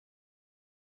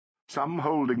Some,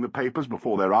 holding the papers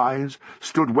before their eyes,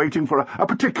 stood waiting for a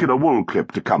particular wool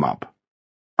clip to come up.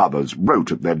 Others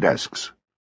wrote at their desks.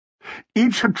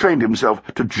 Each had trained himself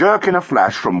to jerk in a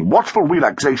flash from watchful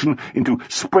relaxation into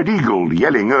spread-eagled,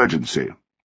 yelling urgency.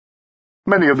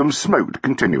 Many of them smoked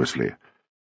continuously,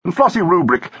 and Flossie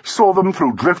Rubric saw them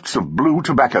through drifts of blue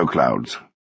tobacco clouds.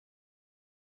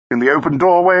 In the open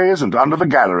doorways and under the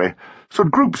gallery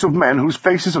stood groups of men whose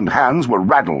faces and hands were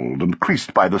raddled and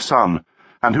creased by the sun,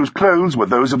 and whose clothes were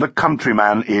those of the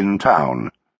countryman in town.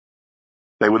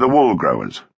 They were the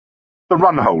wool-growers, the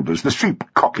run-holders, the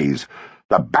sheep-cockies,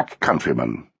 the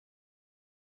back-countrymen.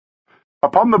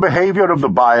 Upon the behaviour of the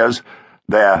buyers,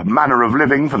 their manner of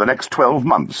living for the next 12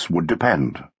 months would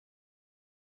depend.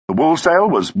 The wool sale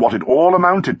was what it all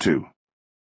amounted to.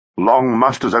 Long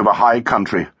musters over high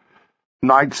country,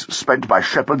 nights spent by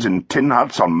shepherds in tin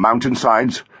huts on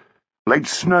mountainsides, late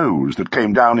snows that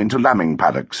came down into lambing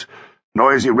paddocks,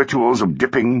 noisy rituals of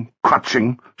dipping,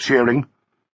 crutching, shearing,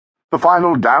 the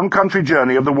final down-country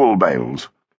journey of the wool bales.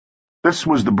 This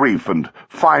was the brief and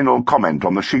final comment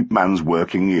on the sheepman's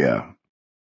working year.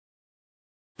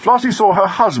 Flossie saw her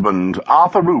husband,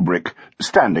 Arthur Rubric,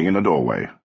 standing in a doorway.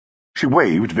 She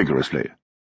waved vigorously.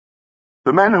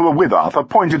 The men who were with Arthur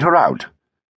pointed her out.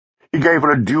 He gave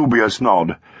her a dubious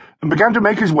nod and began to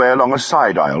make his way along a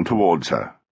side aisle towards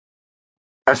her.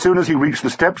 As soon as he reached the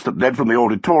steps that led from the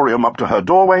auditorium up to her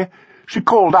doorway, she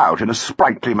called out in a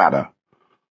sprightly manner,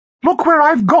 "Look where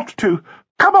I've got to!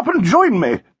 Come up and join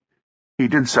me!" He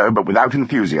did so, but without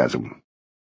enthusiasm.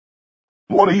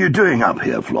 "What are you doing up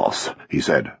here, Floss?" he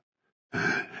said.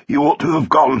 "You ought to have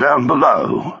gone down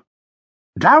below."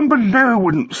 "Down below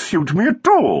wouldn't suit me at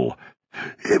all."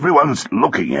 "Everyone's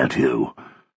looking at you."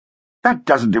 "That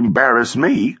doesn't embarrass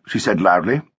me," she said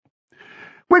loudly.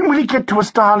 "When will he get to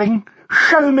us, darling?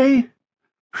 Show me."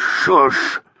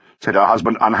 "Shush," said her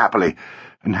husband unhappily,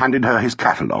 and handed her his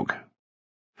catalogue.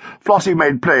 Flossie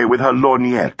made play with her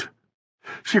lorgnette.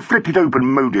 She flipped it open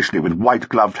modishly with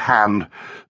white-gloved hand,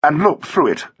 and looked through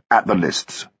it at the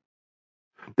lists.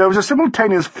 There was a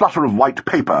simultaneous flutter of white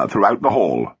paper throughout the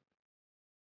hall.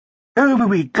 "Over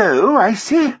we go, I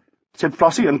see," said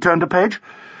Flossie, and turned a page.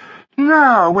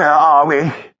 "Now, where are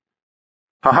we?"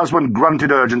 Her husband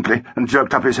grunted urgently and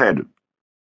jerked up his head.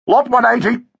 "Lot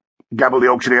 180, gabbled the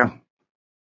auctioneer.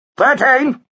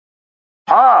 13.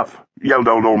 Half, yelled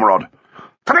old Ormerod.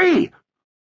 3.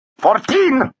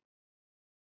 14.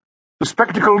 The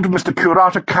spectacled Mr.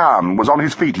 Curata Khan was on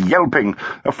his feet, yelping,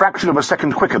 a fraction of a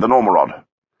second quicker than Ormerod.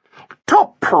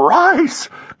 "Top price!"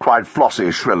 cried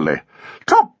Flossie shrilly.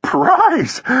 "Top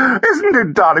price! Isn't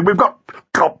it, darling? We've got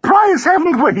top price,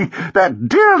 haven't we? That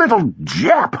dear little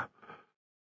Jap!"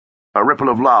 A ripple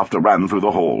of laughter ran through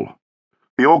the hall.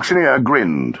 The auctioneer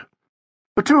grinned.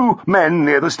 The two men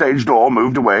near the stage door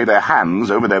moved away, their hands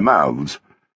over their mouths.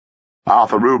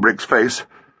 Arthur Rubric's face,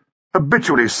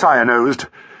 habitually cyanosed,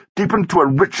 deepened to a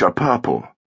richer purple.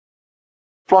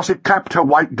 Flossie clapped her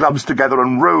white gloves together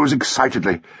and rose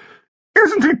excitedly.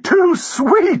 "Isn't he too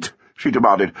sweet?" she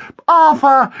demanded.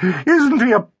 "Arthur, isn't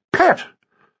he a pet?"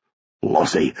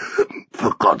 "Flossie,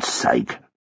 for God's sake,"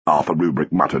 Arthur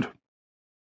Rubric muttered.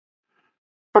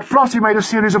 But Flossie made a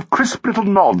series of crisp little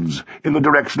nods in the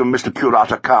direction of Mr.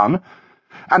 Curata Khan,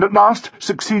 and at last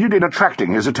succeeded in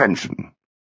attracting his attention.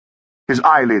 His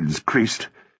eyelids creased,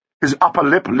 his upper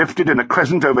lip lifted in a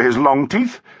crescent over his long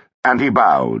teeth, and he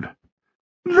bowed.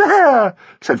 "There!"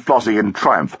 said Flossie in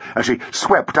triumph, as she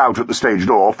swept out at the stage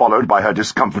door, followed by her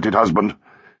discomfited husband.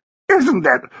 "Isn't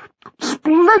that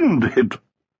splendid?"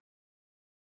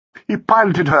 He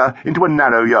piloted her into a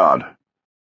narrow yard.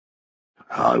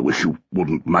 "I wish you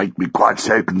wouldn't make me quite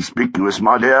so conspicuous,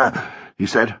 my dear," he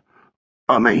said.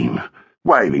 "I mean,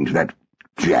 waving to that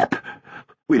Jap.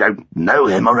 We don't know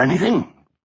him or anything."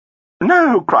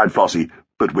 "No," cried Flossie,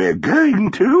 "but we're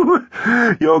going to.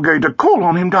 You're going to call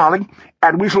on him, darling,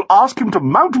 and we shall ask him to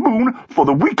Mount Moon for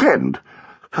the weekend."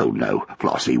 "Oh, no,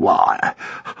 Flossie, why?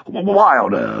 Why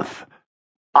on earth?"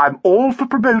 "I'm all for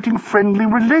promoting friendly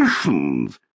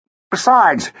relations.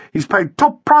 Besides, he's paid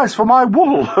top price for my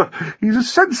wool. He's a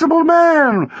sensible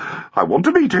man. I want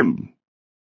to meet him."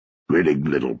 "Grinning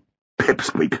little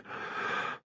pipsqueak.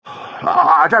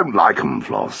 I don't like 'em,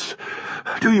 Floss.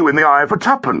 Do you in the eye for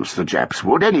twopence, the Japs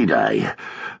would any day.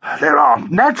 They're our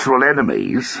natural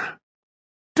enemies."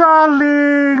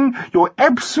 "Darling, you're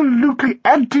absolutely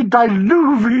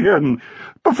antediluvian.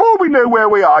 Before we know where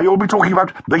we are, you'll be talking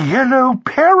about the Yellow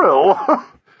Peril."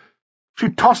 She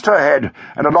tossed her head,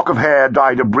 and a lock of hair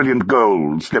dyed a brilliant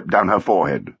gold slipped down her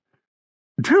forehead.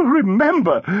 "Do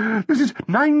remember, this is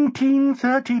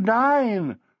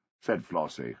 1939, said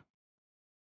Flossie.